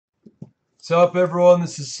What's up, everyone?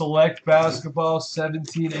 This is Select Basketball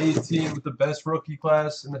 17-18 with the best rookie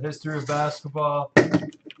class in the history of basketball.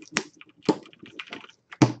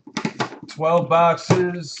 12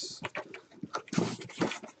 boxes.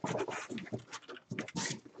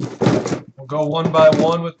 We'll go one by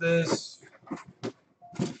one with this.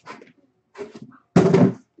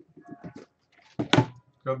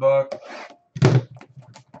 Good luck.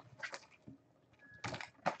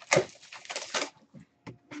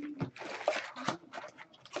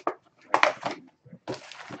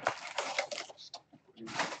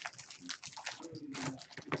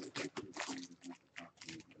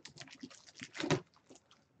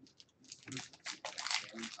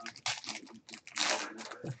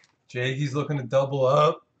 Jakey's looking to double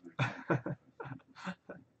up.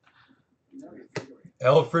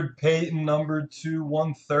 Alfred Payton, number 2,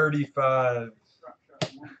 135.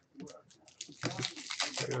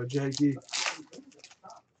 There you go, Jakey.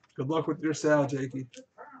 Good luck with your sale, Jakey.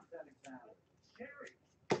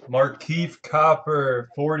 Markeith Copper,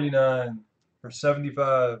 49 for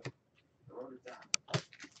 75.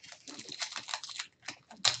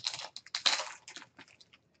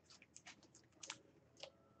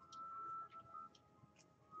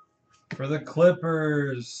 For the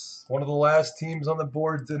Clippers, one of the last teams on the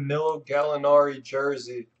board, Danilo Gallinari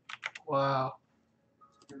jersey. Wow.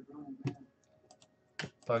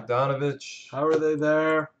 Bogdanovich. How are they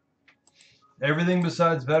there? Everything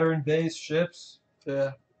besides veteran base ships.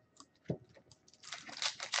 Yeah.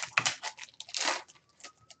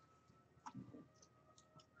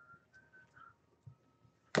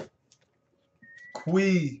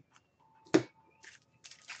 Quee.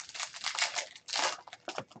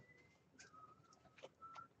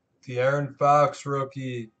 De'Aaron Fox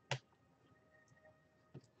rookie.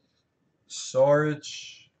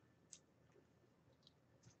 Saric.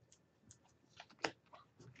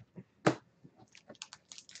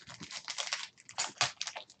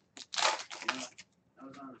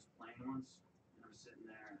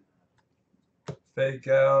 Fake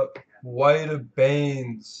out. White of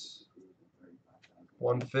Baines.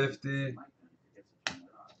 150.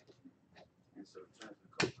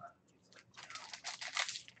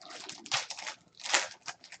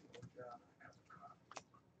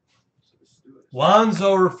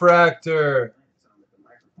 Lonzo refractor.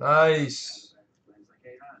 Nice.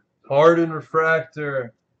 Harden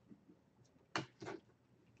refractor.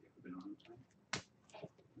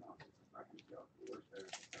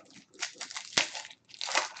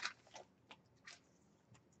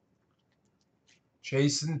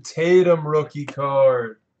 Jason Tatum rookie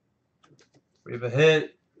card. We have a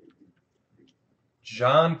hit.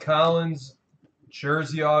 John Collins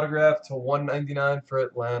jersey autograph to 199 for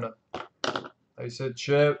Atlanta. I said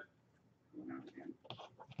Chip.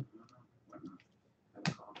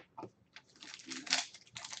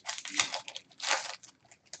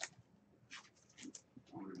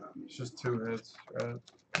 It's just 2 hits, right?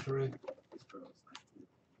 3.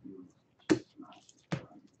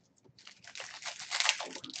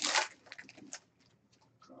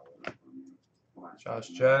 Josh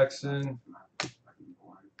Jackson.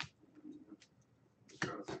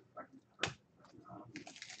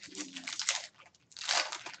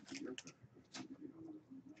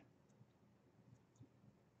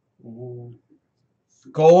 Ooh.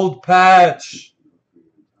 Gold patch.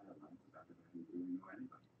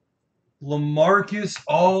 LaMarcus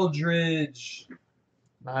Aldridge.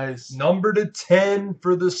 Nice. Number to 10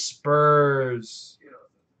 for the Spurs.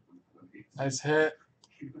 Nice hit.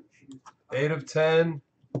 8 of 10.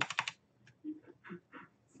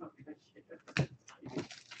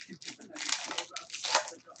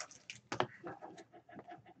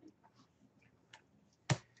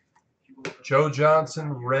 Joe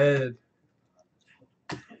Johnson red.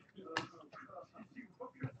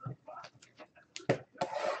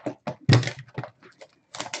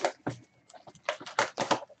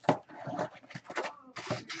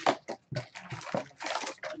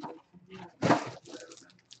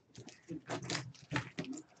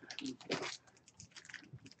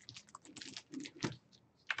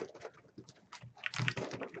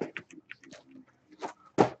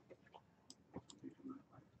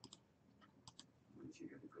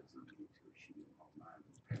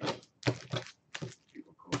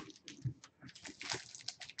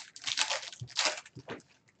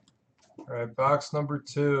 All right, box number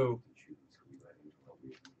 2.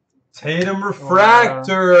 Tatum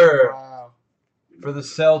refractor. Wow. For the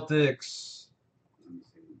Celtics.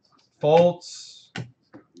 Fultz.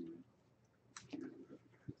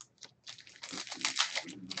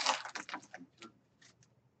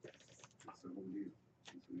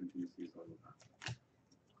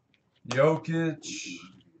 Jokic.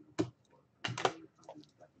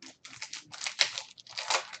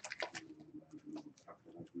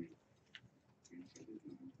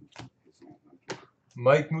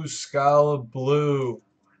 Mike Muscala, blue.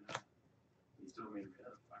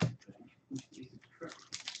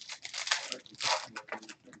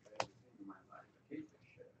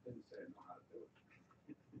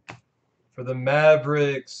 For the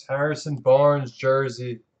Mavericks, Harrison Barnes,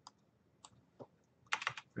 jersey.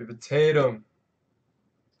 We have a Tatum.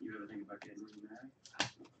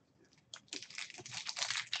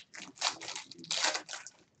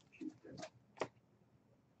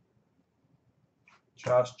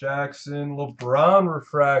 Josh Jackson, LeBron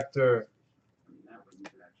refractor.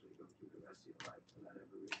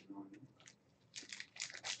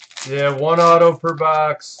 Yeah, 1 auto per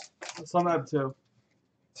box. Some have 2.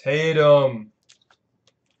 Tatum.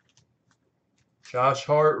 Josh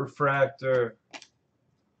Hart refractor.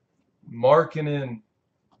 Markkanen.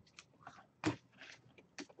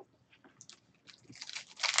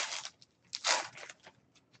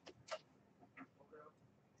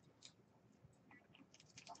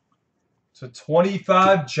 To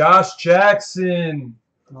 25, Josh Jackson.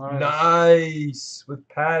 Nice. With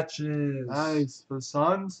patches. Nice. For the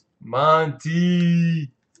Suns?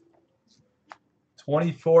 Monty.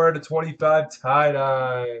 24 out of 25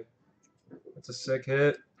 tie-dye. That's a sick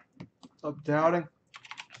hit. Up doubting.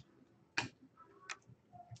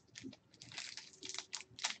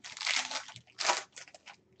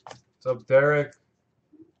 What's up, Derek?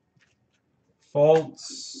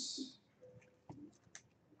 Fultz.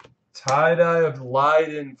 Tie-dye of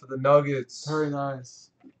Leiden for the Nuggets. Very nice.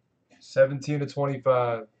 17 to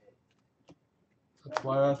 25. That's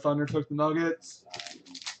why Thunder took the Nuggets.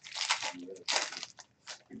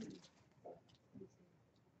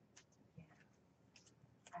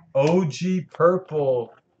 OG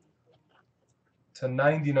purple to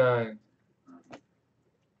 99.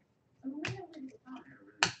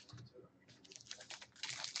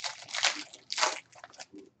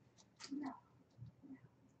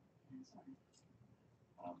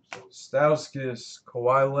 Stauskas,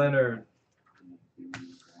 Kawhi Leonard.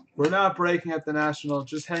 We're not breaking at the National,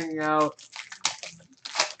 just hanging out,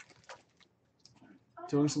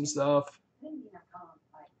 doing some stuff.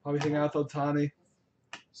 Probably hanging out with Otani.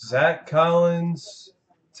 Zach Collins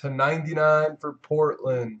to 99 for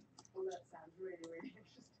Portland.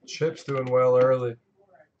 Chip's doing well early.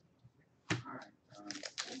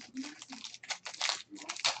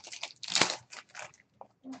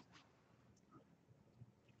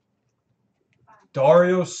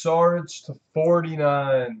 Dario Saric to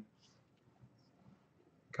 49.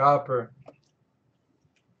 Copper.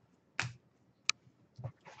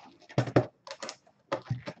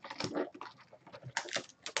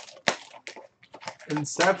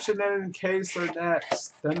 Inception and Encase are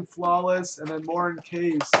next. Then Flawless, and then more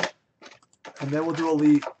Encase. And then we'll do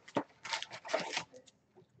Elite.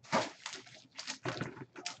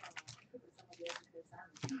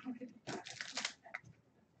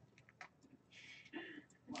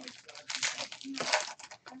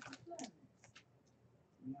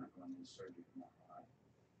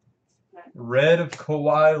 Red of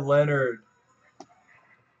Kawhi Leonard.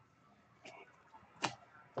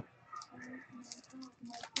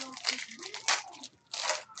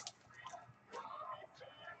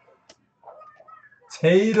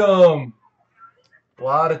 Tatum. A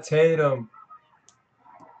lot of Tatum.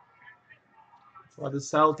 Well, the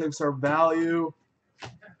Celtics are value. A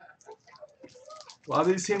lot of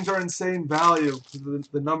these teams are insane value,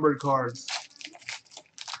 the numbered cards.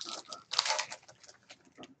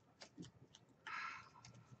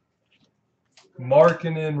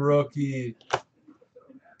 Markkanen rookie.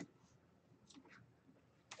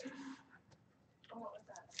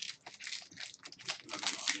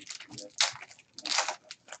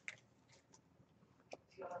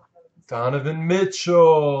 Donovan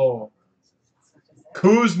Mitchell.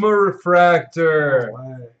 Kuzma refractor. No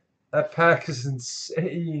way. That pack is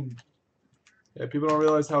insane. Yeah, people don't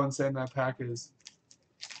realize how insane that pack is.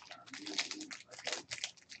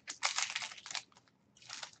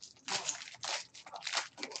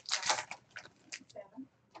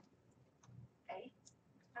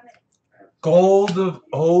 Gold of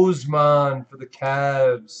Osman for the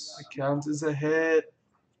Cavs. That counts as a hit.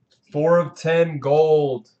 4 of 10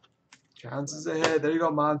 gold. Counts as a hit. There you go,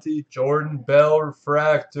 Monty. Jordan Bell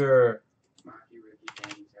refractor.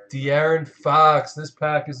 De'Aaron Fox. This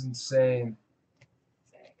pack is insane.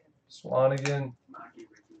 Swanigan.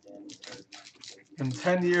 In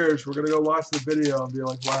 10 years, we're going to go watch the video and be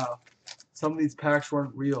like, wow, some of these packs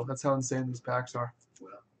weren't real. That's how insane these packs are.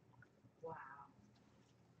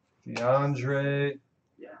 DeAndre.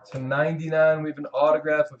 To 99, we have an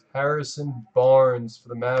autograph of Harrison Barnes for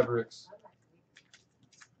the Mavericks.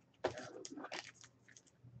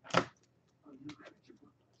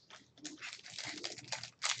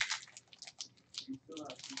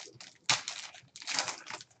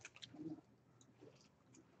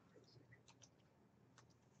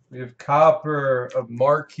 We have copper of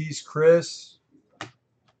Marquise Chris.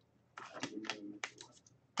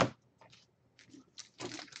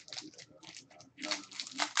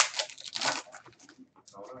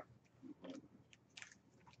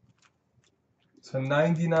 To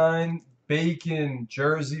 99, Bacon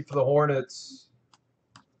jersey for the Hornets.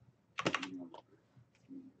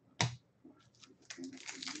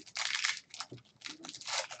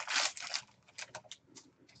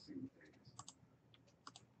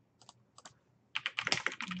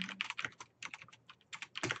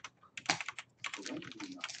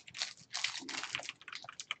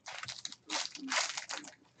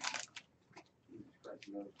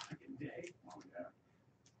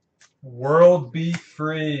 World Be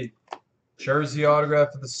Free jersey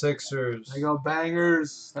autograph for the Sixers. There you go,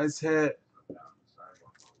 bangers. Nice hit.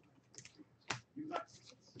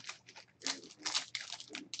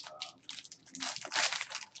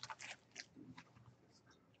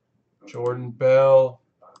 Jordan Bell.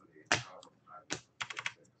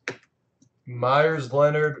 Myers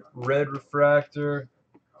Leonard red refractor.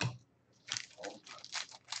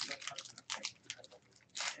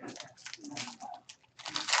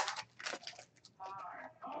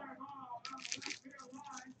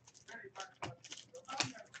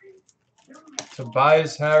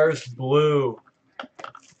 Tobias Harris blue.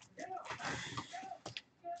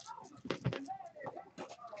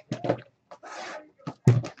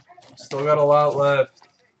 Still got a lot left.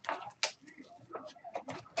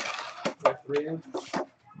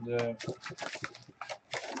 Yeah.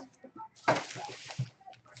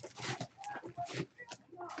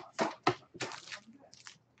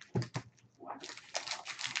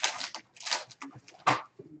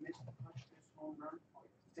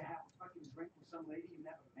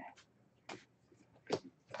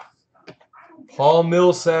 Paul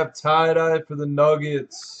Millsap tie-dye for the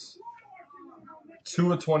Nuggets.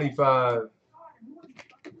 2/25.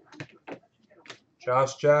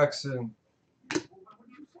 Josh Jackson.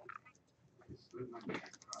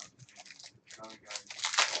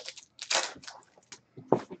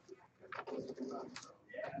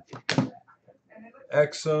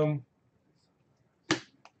 Exum.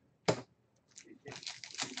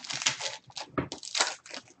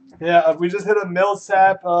 Yeah, we just hit a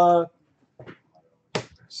Millsap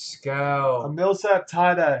Scout.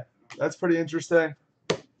 tie-dye. That's pretty interesting.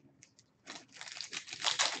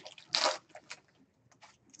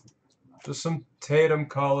 Just some Tatum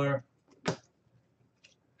color.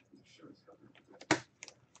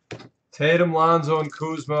 Tatum, Lonzo, and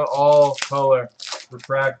Kuzma all color.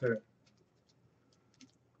 Refractor.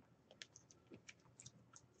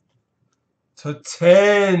 To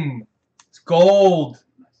 10. It's gold.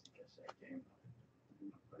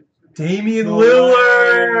 Damian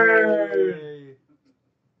Lillard.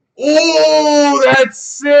 Oh, that's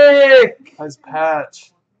sick. Nice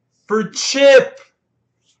patch. For Chip.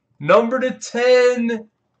 Number to 10.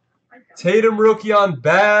 Tatum rookie on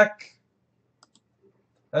back.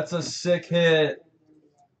 That's a sick hit.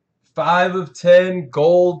 5/10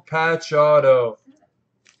 gold patch auto.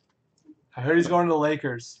 I heard he's going to the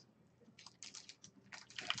Lakers.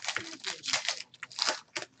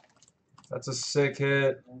 That's a sick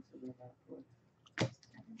hit.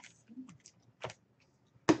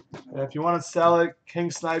 And if you want to sell it, King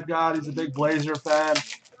Snipe God, he's a big Blazer fan.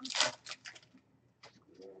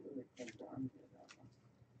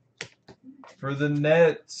 For the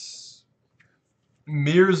Nets,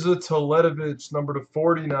 Mirza Teletovic, number to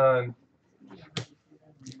 49.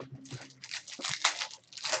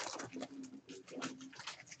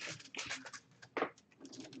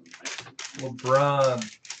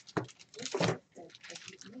 LeBron.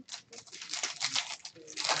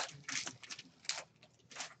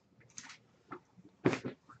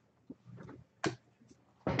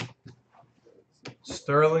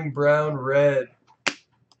 Sterling Brown red.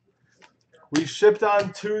 We shipped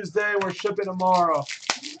on Tuesday. We're shipping tomorrow.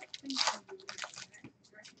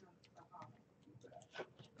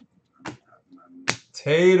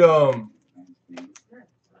 Tatum.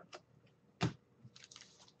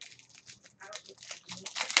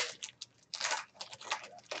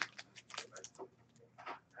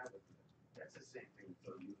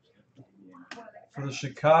 For the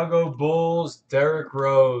Chicago Bulls, Derrick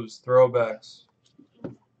Rose, throwbacks.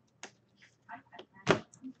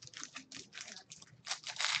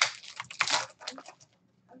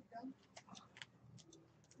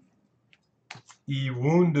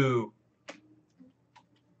 Iwundu.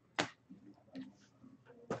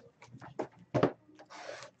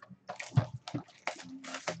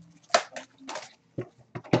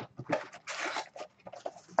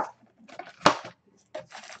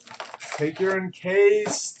 Take your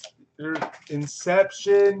encased, your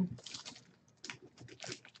Inception.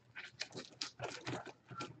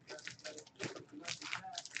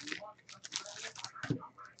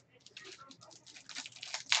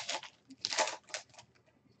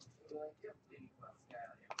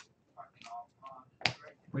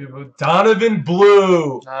 We have a Donovan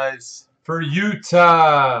Blue Nice. for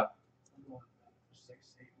Utah.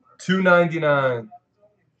 $2.99.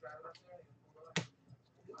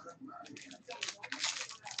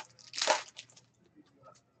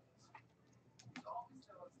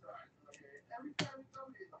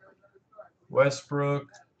 Westbrook,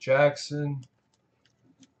 Jackson.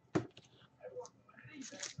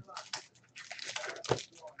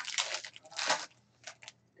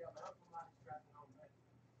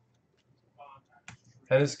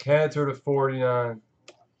 Dennis Cantor to 49.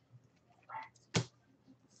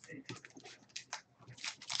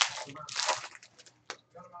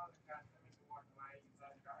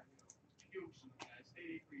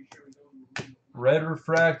 Red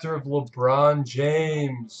refractor of LeBron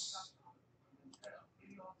James.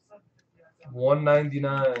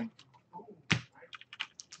 $1.99.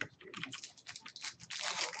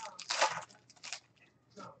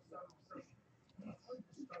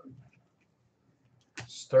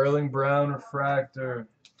 Sterling Brown refractor.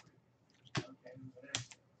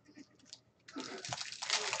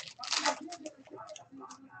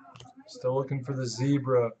 Still looking for the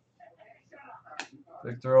zebra.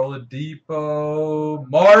 Victor Oladipo.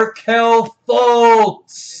 Markelle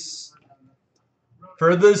Fultz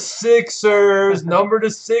for the Sixers. Number to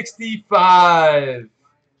 65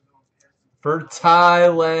 for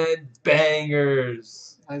Thailand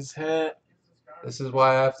Bangers. Nice hit. This is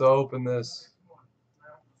why I have to open this,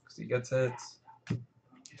 because he gets hits.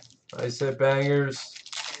 Nice hit, Bangers.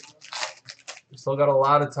 We still got a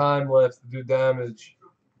lot of time left to do damage.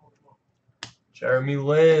 Jeremy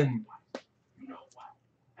Lin.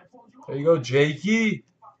 There you go, Jakey.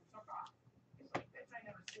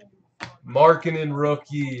 Markkanen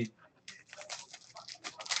rookie.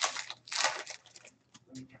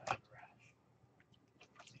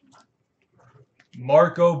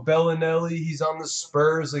 Marco Bellinelli. He's on the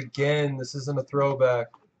Spurs again. This isn't a throwback.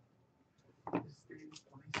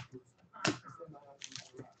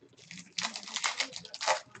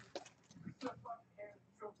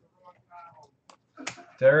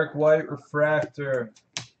 Derek White refractor.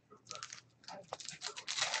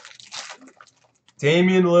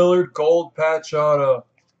 Damian Lillard gold patch auto.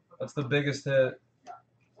 That's the biggest hit.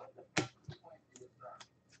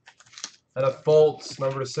 And a Fultz,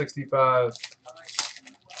 number to 65.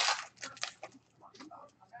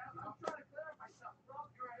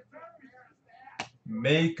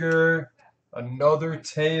 Maker, another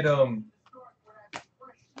Tatum.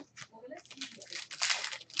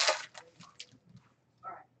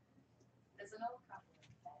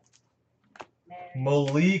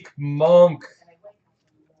 Malik Monk,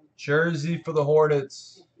 jersey for the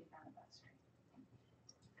Hornets.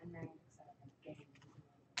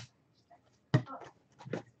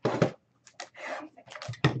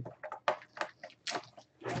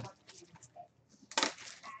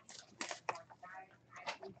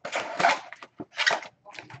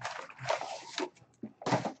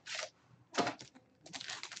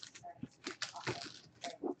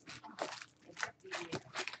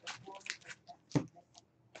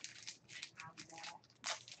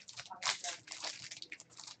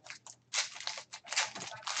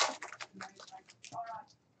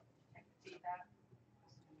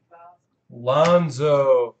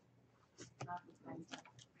 Lonzo.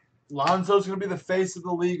 Lonzo's going to be the face of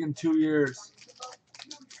the league in 2 years.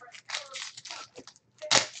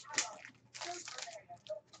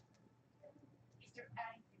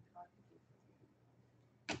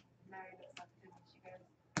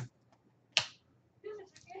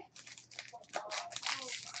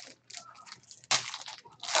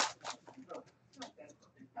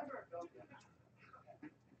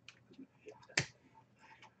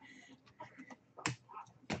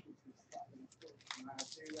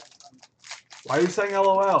 Why are you saying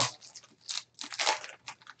LOL?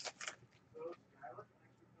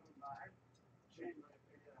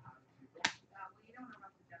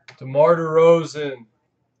 DeMar DeRozan.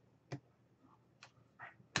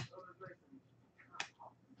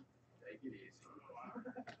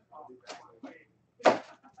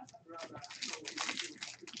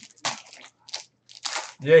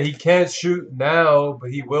 Yeah, he can't shoot now,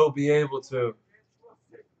 but he will be able to.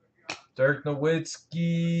 Dirk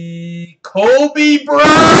Nowitzki, Kobe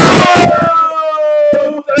Bryant,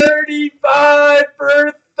 35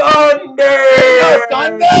 for Thunder.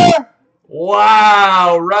 Thunder!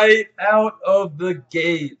 Wow, right out of the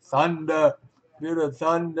gate. Thunder. You're the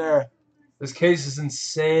Thunder. This case is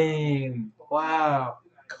insane. Wow.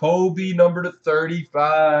 Kobe number to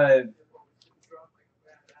 35.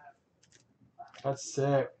 That's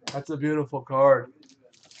sick. That's a beautiful card.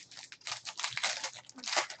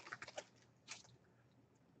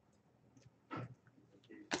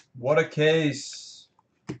 What a case.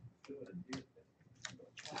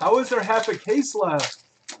 How is there half a case left?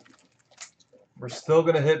 We're still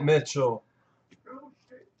going to hit Mitchell.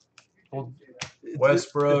 Well,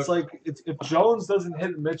 Westbrook. It's like if Jones doesn't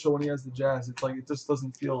hit Mitchell when he has the Jazz, it's like it just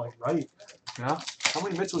doesn't feel like right. You know? How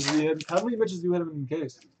many Mitchells do you hit? How many Mitchells do you hit in the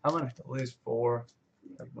case? How many? At least 4.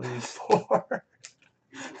 At least 4.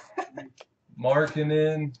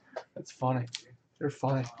 Markkanen. That's funny. You're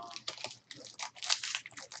funny.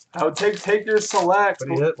 I would take your select. But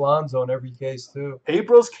he hit Lonzo in every case too.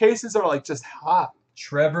 April's cases are like just hot.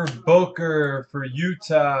 Trevor Booker for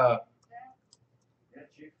Utah.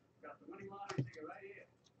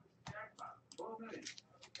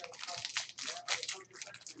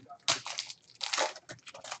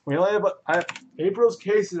 We only have April's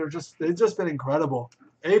cases are they've just been incredible.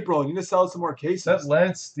 April, you need to sell some more cases. Is that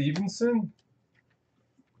Lance Stevenson?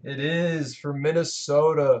 It is for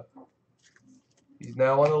Minnesota. He's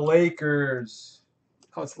now on the Lakers.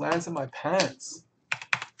 Oh, it's Lance in my pants.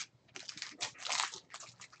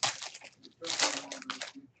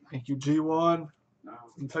 Thank you, G1.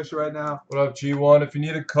 I'm text you right now. What up, G1? If you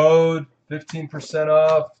need a code, 15%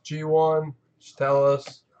 off, G1, just tell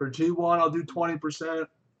us. For G1, I'll do 20%.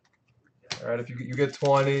 All right, if you get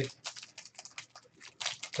 20,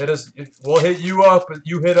 hit us. We'll hit you up, but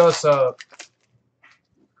you hit us up.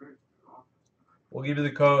 We'll give you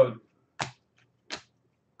the code.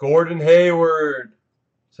 Gordon Hayward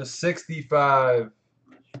to 65.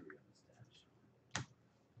 All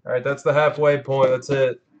right, that's the halfway point. That's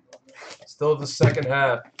it. Still the second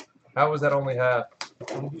half. How was that only half?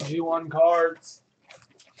 G1 cards.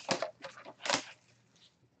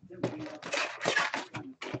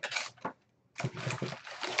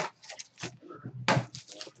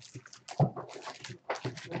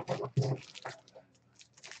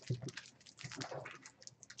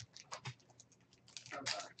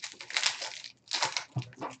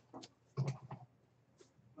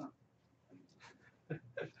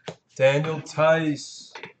 Daniel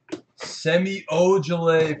Tice. Semi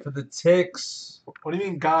Ojale for the Ticks. What do you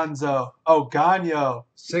mean Gonzo? Oh, Gagno.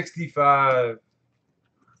 65.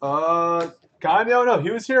 Gagno, no, he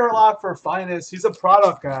was here a lot for finest. He's a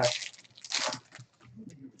product guy.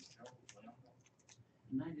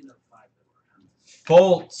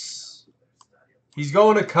 Fultz. He's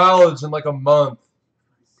going to college in like a month.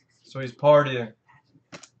 So he's partying.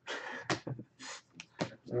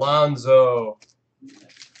 Lonzo.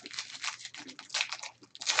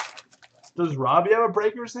 Does Robbie have a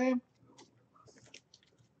breaker's name?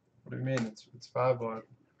 What do you mean? It's 5-1.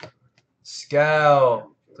 Scal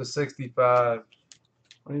to 65. What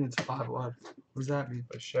do you mean it's 5-1? What does that mean?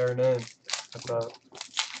 By Sharon in. I thought.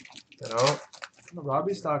 You know? The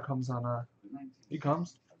Robbie stock comes on he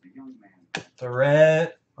comes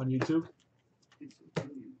Durant. on YouTube.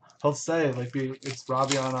 He'll say like it's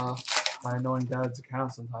Robbie on my annoying dad's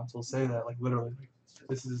account sometimes. He'll say that like literally.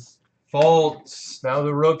 This is Fultz. Now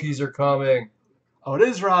the rookies are coming. Oh, it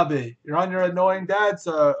is Robbie. You're on your annoying dad's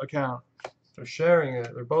account. They're sharing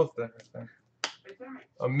it. They're both there, I think.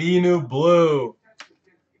 Aminu Blue.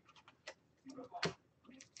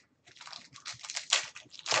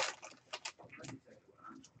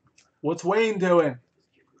 What's Wayne doing?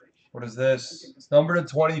 What is this? It's numbered at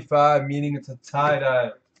 25, meaning it's a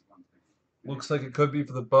tie-dye. Looks like it could be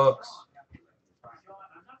for the Bucks.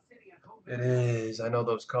 It is. I know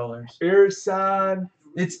those colors. Irsan.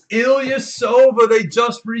 It's Ilyasova. They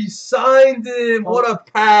just re-signed him. What a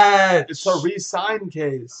patch. It's a re-sign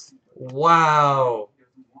case. Wow.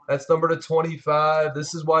 That's numbered at 25.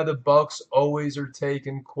 This is why the Bucks always are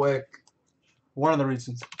taken quick. One of the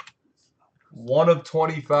reasons. 1 of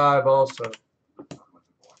 25 also.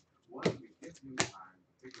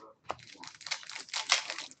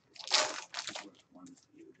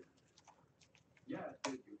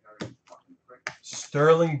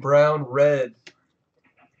 Sterling Brown red.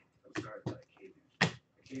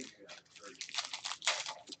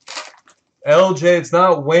 LJ, it's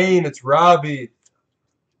not Wayne, it's Robbie.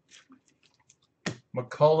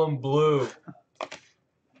 McCollum blue.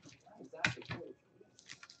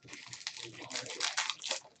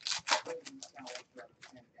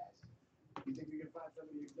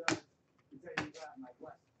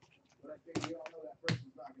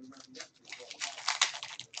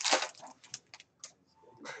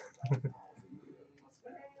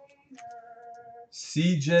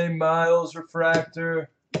 CJ Miles refractor.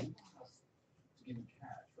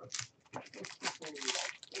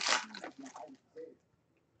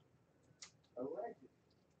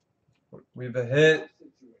 We have a hit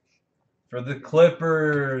for the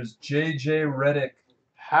Clippers. JJ Redick.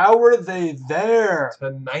 How were they there?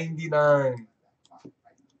 To 99.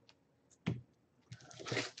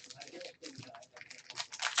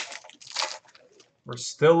 We're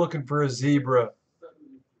still looking for a zebra.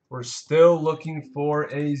 We're still looking for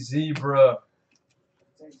a zebra.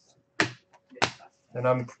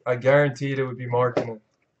 And I guaranteed it would be marking it.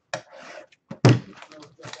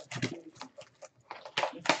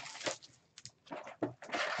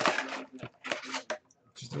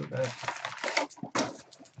 Just do it now.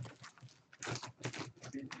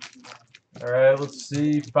 All right, let's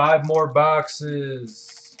see. 5 more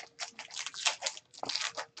boxes.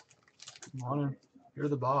 Come on, you're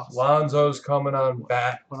the boss. Lonzo's coming on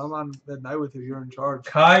back. When I'm on that night with you, you're in charge.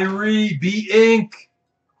 Kyrie B-Ink.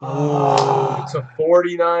 Oh, it's a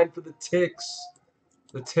 49 for the Ticks.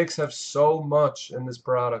 The Ticks have so much in this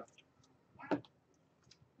product.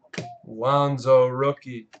 Lonzo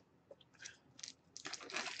rookie.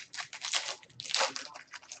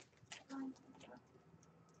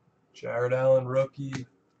 Jared Allen rookie.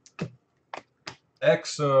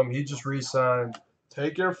 Exum, he just re-signed.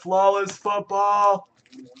 Take your flawless football.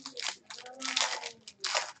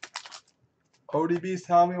 ODB's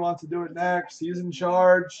telling me he wants to do it next. He's in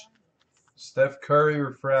charge. Steph Curry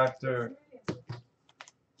refractor.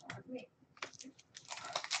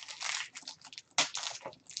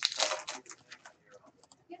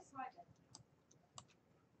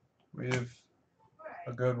 We have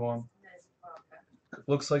a good one.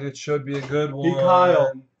 Looks like it should be a good one.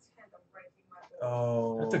 Kyle.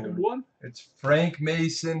 Oh, That's a good one. It's Frank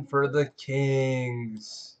Mason for the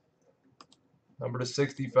Kings. Number to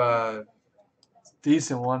 65.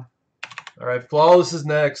 Decent one. All right, Flawless is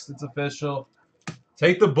next. It's official.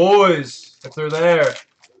 Take the boys if they're there.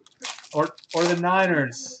 Or the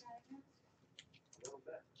Niners.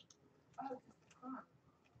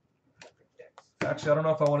 Actually, I don't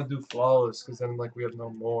know if I want to do Flawless because then we have no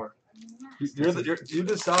more. You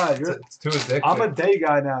decide. It's too addictive. I'm a day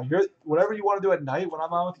guy now. Whatever you want to do at night when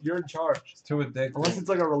I'm on with you, you're in charge. It's too addictive. Unless it's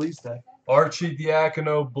like a release day. Archie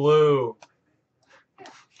Diacono blue.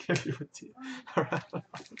 Give you a team. All right.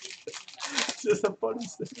 It's just a funny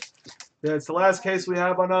thing. Yeah, it's the last case we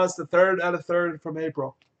have on us. The 3rd out of 3rd from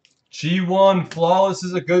April. G1 Flawless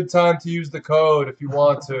is a good time to use the code if you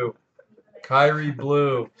want to. Kyrie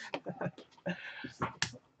blue.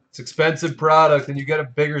 It's expensive product and you get a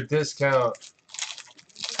bigger discount.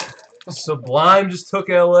 Sublime just took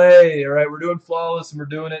LA. All right, we're doing Flawless and we're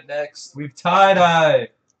doing it next. We've tie-dye.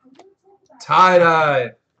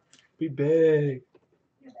 Tie-dye. Be big.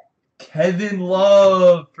 Kevin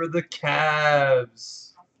Love for the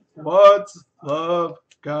Cavs. What's love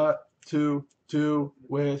got to do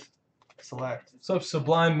with select? What's up,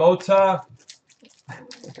 Sublime Mota?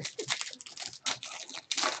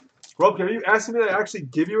 Rob, are you asking me to actually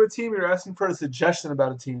give you a team, or you're asking for a suggestion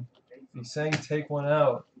about a team? He's saying take one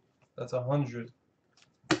out. That's 100.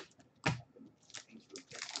 Let's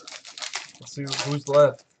see who's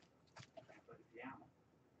left.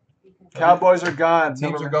 Cowboys are gone.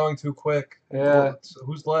 Teams are going too quick. Yeah. So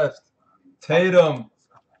who's left? Tatum.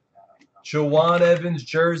 Jawan Evans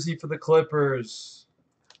jersey for the Clippers.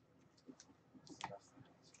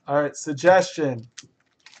 All right, suggestion.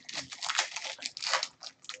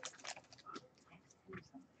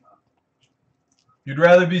 You'd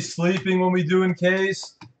rather be sleeping when we do in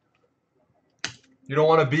case? You don't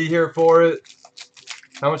want to be here for it?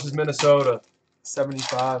 How much is Minnesota?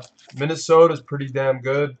 75. Minnesota's pretty damn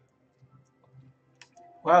good.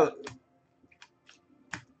 Wow.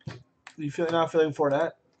 You're not feeling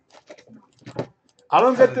Fournette? I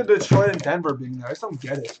don't get the Detroit and Denver being there. I just don't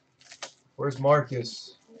get it. Where's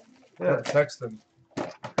Marcus? Yeah. Text him.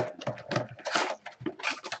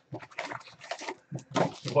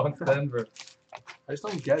 He wants Denver. I just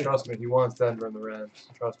don't get it. Trust me, he wants Denver and the Rams.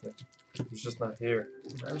 Trust me. He's just not here.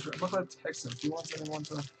 I'm not going to text him. If he wants anyone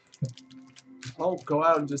to... I'll go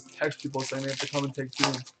out and just text people saying they have to come and take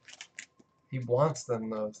teams. He wants them,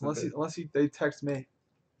 though. Unless they text me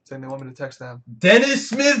saying they want me to text them. Dennis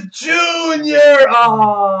Smith Jr.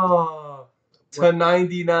 Oh, to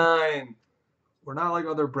 99. We're not like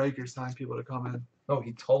other breakers telling people to come in. No,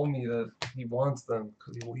 he told me that he wants them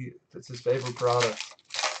because it's his favorite product.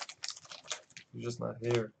 He's just not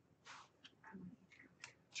here.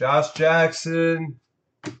 Josh Jackson.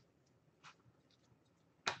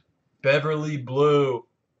 Beverly Blue.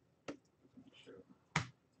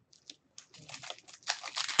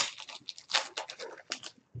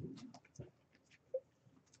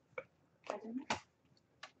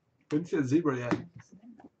 Didn't see a zebra yet.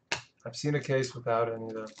 I've seen a case without any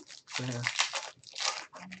of them. Yeah.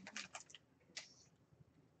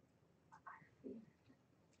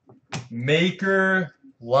 Maker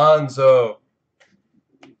Lonzo.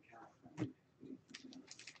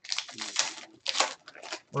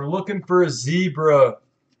 We're looking for a zebra.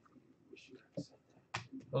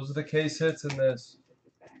 Those are the case hits in this.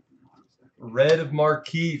 Red of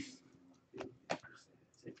Markeith.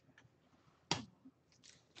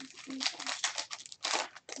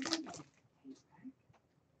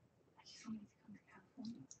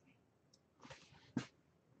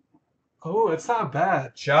 Oh, it's not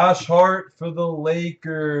bad. Josh Hart for the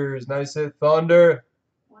Lakers. Nice hit, Thunder.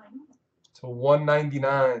 To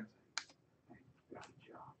 199.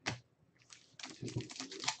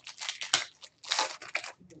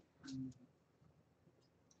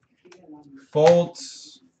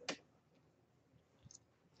 Fultz.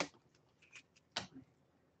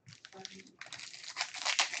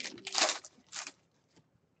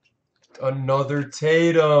 Another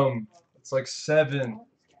Tatum. It's like 7.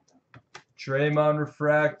 Draymond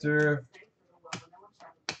refractor.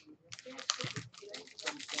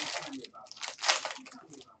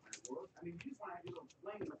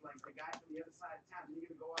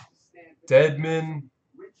 Deadman.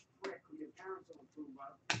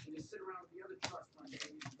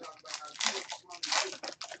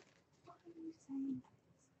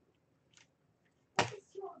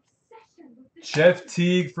 Jeff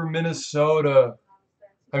Teague for Minnesota.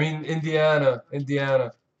 I mean, Indiana.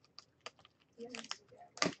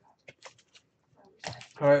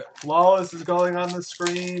 All right, Flawless is going on the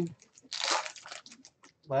screen.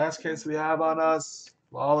 Last case we have on us.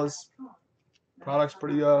 Flawless. Product's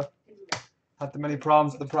pretty, not too many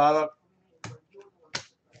problems with the product.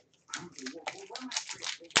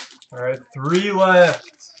 All right, 3 left.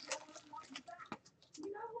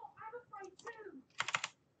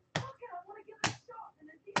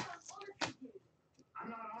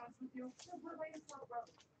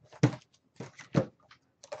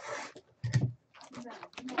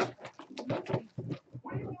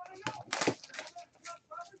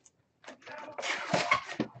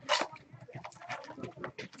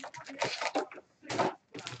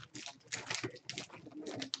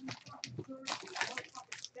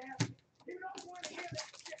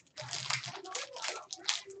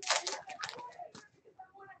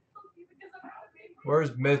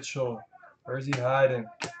 Where's Mitchell? Where's he hiding?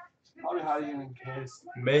 Probably hiding in case.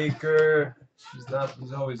 Maker.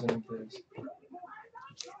 He's always in case.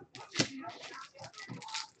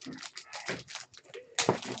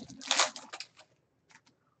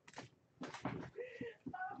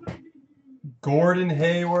 Gordon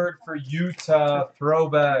Hayward for Utah.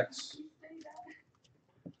 Throwbacks.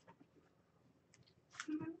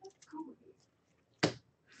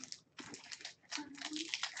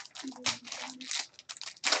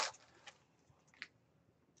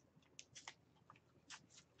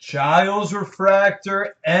 Giles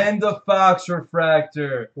refractor and a Fox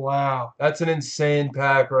refractor. Wow. That's an insane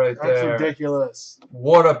pack right That's there. ridiculous.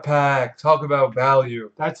 What a pack. Talk about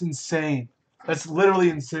value. That's insane. That's literally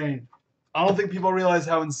insane. I don't think people realize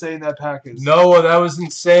how insane that pack is. Noah, that was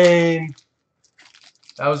insane.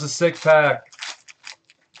 That was a sick pack.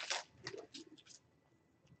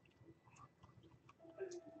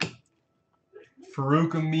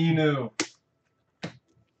 Farouk Aminu.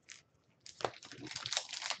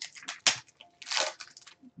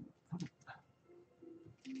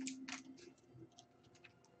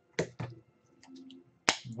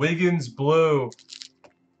 Wiggins blue.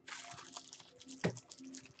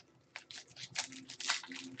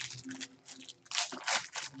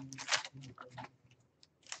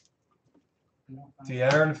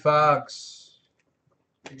 De'Aaron Fox.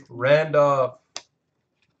 Randolph.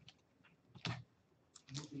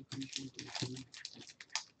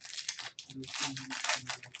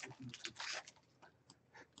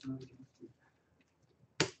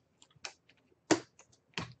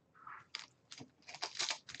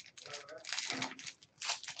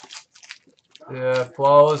 Yeah,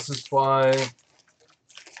 Flawless is flying.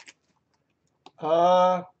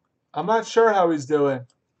 I'm not sure how he's doing.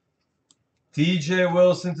 DJ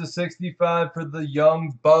Wilson to 65 for the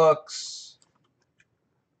Young Bucks.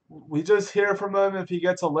 We just hear from him if he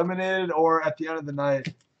gets eliminated or at the end of the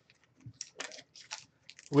night.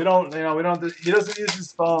 We don't, he doesn't use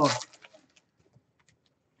his phone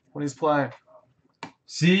when he's playing.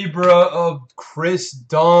 Zebra of Chris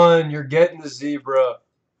Dunn. You're getting the zebra.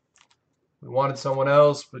 We wanted someone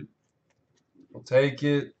else, but we'll take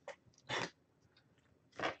it.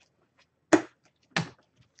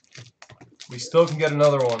 We still can get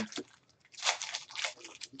another one.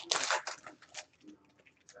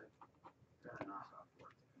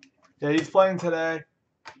 Yeah, he's playing today.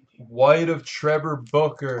 White of Trevor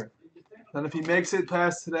Booker. And if he makes it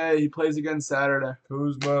past today, he plays again Saturday.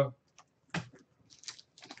 Kuzma.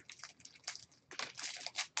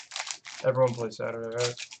 Everyone plays Saturday,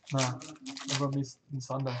 right? No, everyone meets on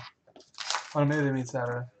Sunday. Oh, maybe they meet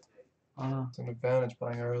Saturday. I don't know. It's an advantage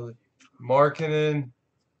playing early. Markkanen.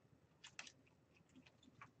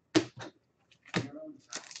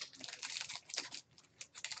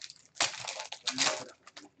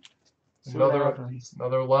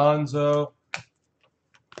 Another Lonzo.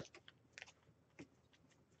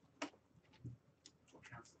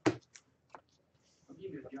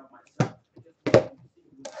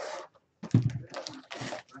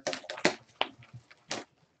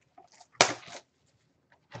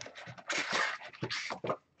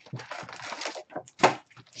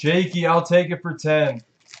 Jakey, I'll take it for 10.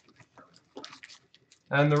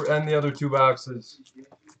 And the other 2 boxes.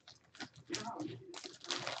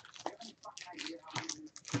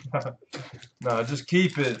 No, just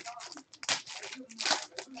keep it.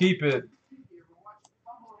 Keep it.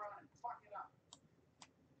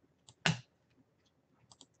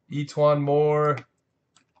 Etwan Moore.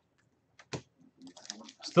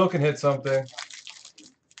 Still can hit something.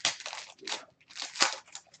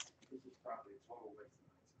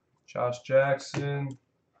 Josh Jackson.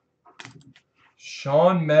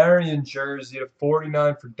 Sean Marion jersey at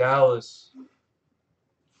 49 for Dallas.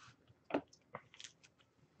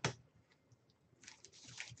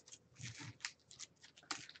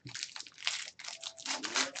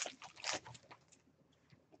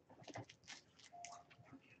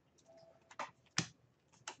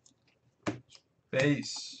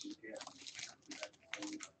 Base.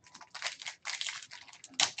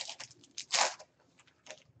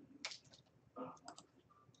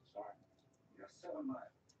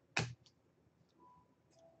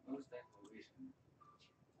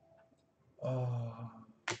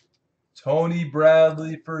 Tony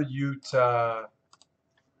Bradley for Utah.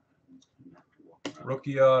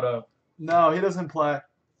 Rookie auto. No, he doesn't play.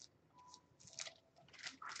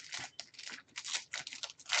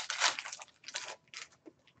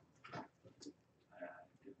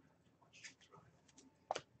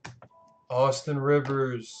 Austin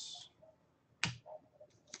Rivers.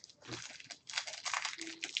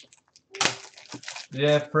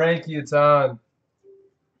 Yeah, Frankie, it's on.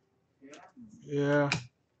 Yeah.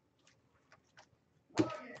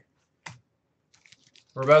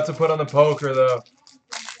 We're about to put on the poker, though.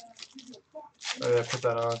 Oh, yeah, put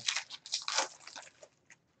that on.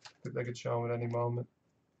 Think they could show him at any moment.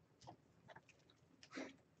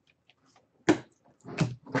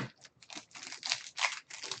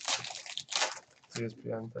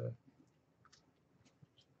 ESPN today.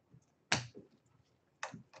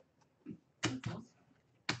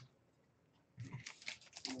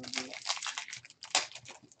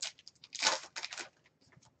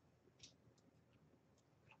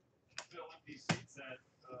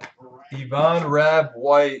 Yvonne Rab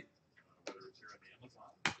White.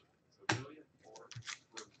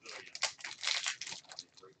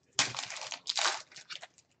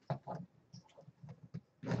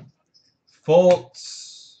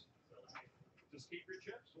 Fultz.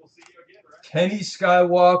 Kenny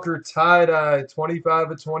Skywalker tie-dye,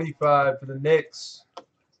 25 of 25 for the Knicks.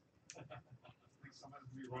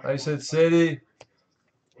 I said City.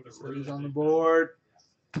 City's on the board.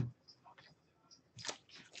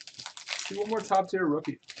 See one more top tier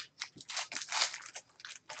rookie.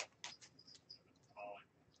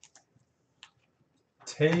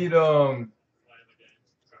 Tatum.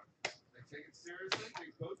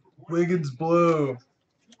 Wiggins blue.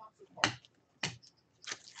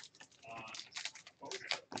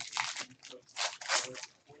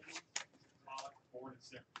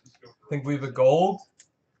 Think we have a gold.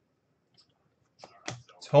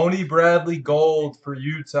 Tony Bradley gold for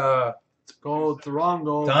Utah. It's gold. It's the wrong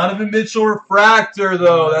gold. Donovan Mitchell refractor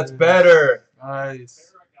though. Nice. That's better.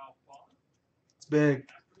 Nice. It's big.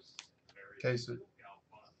 Case it.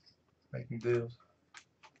 Making deals.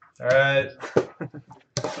 All right.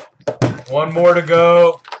 One more to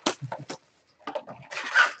go.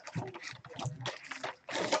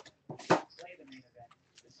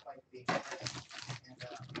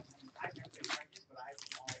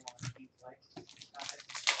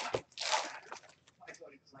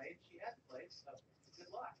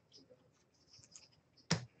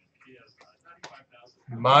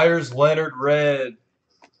 Myers Leonard red.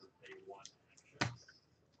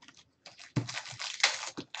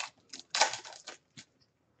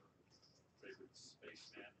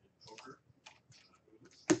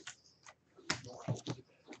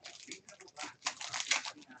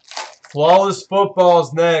 Flawless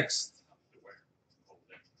Football's next.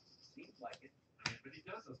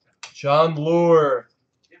 John Lure.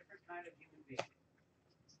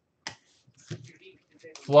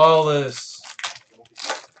 Flawless.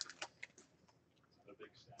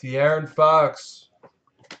 De'Aaron Fox.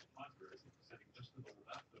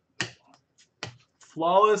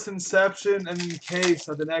 Flawless Inception and Encase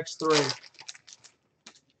are the next three.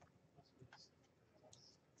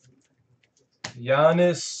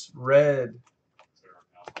 Giannis red.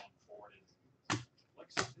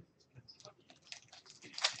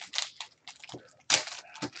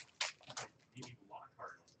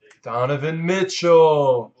 Donovan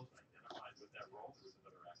Mitchell.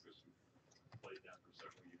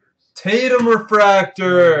 Tatum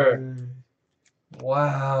refractor.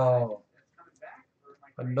 Wow.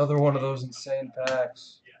 Another one of those insane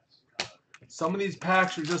packs. Some of these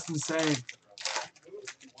packs are just insane.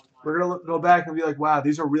 We're going to go back and be like, wow,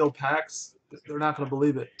 these are real packs. They're not going to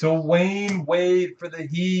believe it. Dwayne Wade for the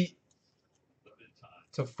Heat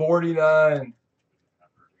 /49.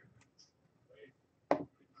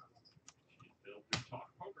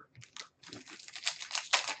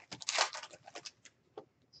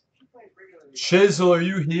 Chisel, are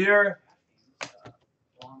you here?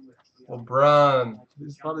 LeBron.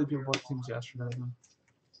 These probably people bought teams yesterday.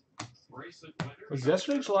 Was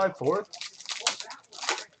yesterday July 4th?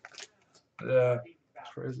 Yeah. It's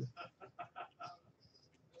crazy.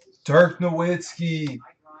 Dirk Nowitzki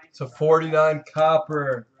 /49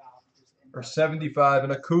 copper or 75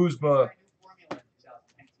 and a Kuzma.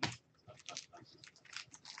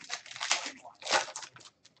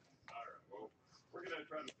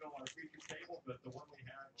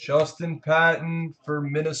 Justin Patton for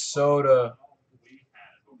Minnesota.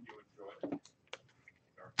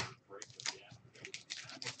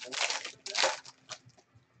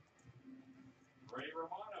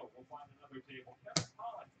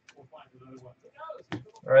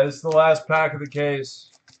 All right, this is the last pack of the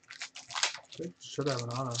case. Should have an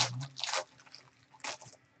honor.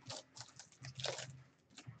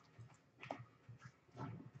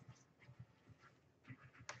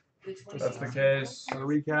 That's the case. A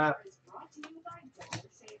recap.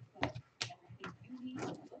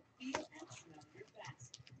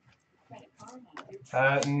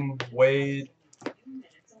 Patton, Wade,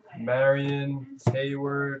 Marion,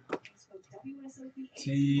 Hayward,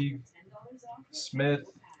 Teague, Smith,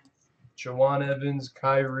 Jawan Evans,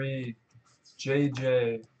 Kyrie,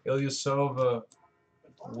 JJ, Ilyasova,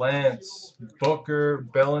 Lance, Booker,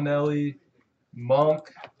 Bellinelli,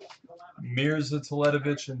 Monk, Mirza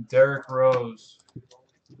Teletovic, and Derrick Rose.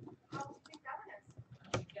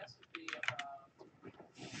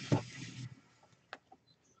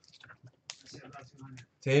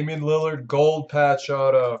 Damian Lillard, gold patch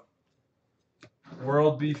auto.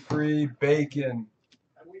 World Be Free, Bacon,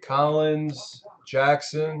 Collins,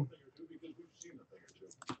 Jackson,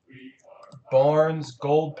 Barnes,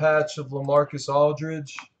 gold patch of LaMarcus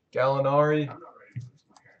Aldridge, Gallinari,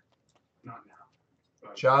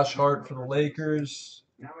 Josh Hart for the Lakers,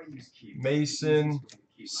 Mason,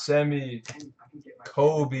 Semi,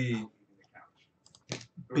 Kobe,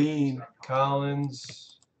 Bean,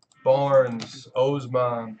 Collins, Barnes,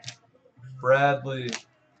 Osman, Bradley,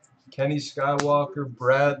 Kenny Skywalker,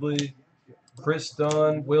 Bradley, Chris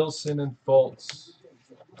Dunn, Wilson, and Fultz.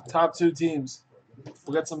 top two teams.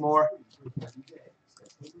 We'll get some more.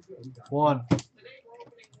 One.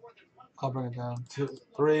 I'll bring it down. 2,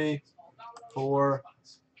 3, 4,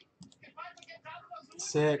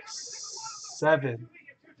 6, 7,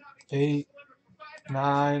 8,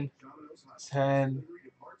 9, 10,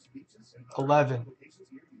 11.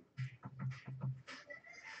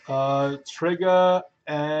 Trigger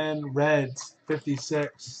and Reds,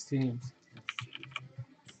 56 teams.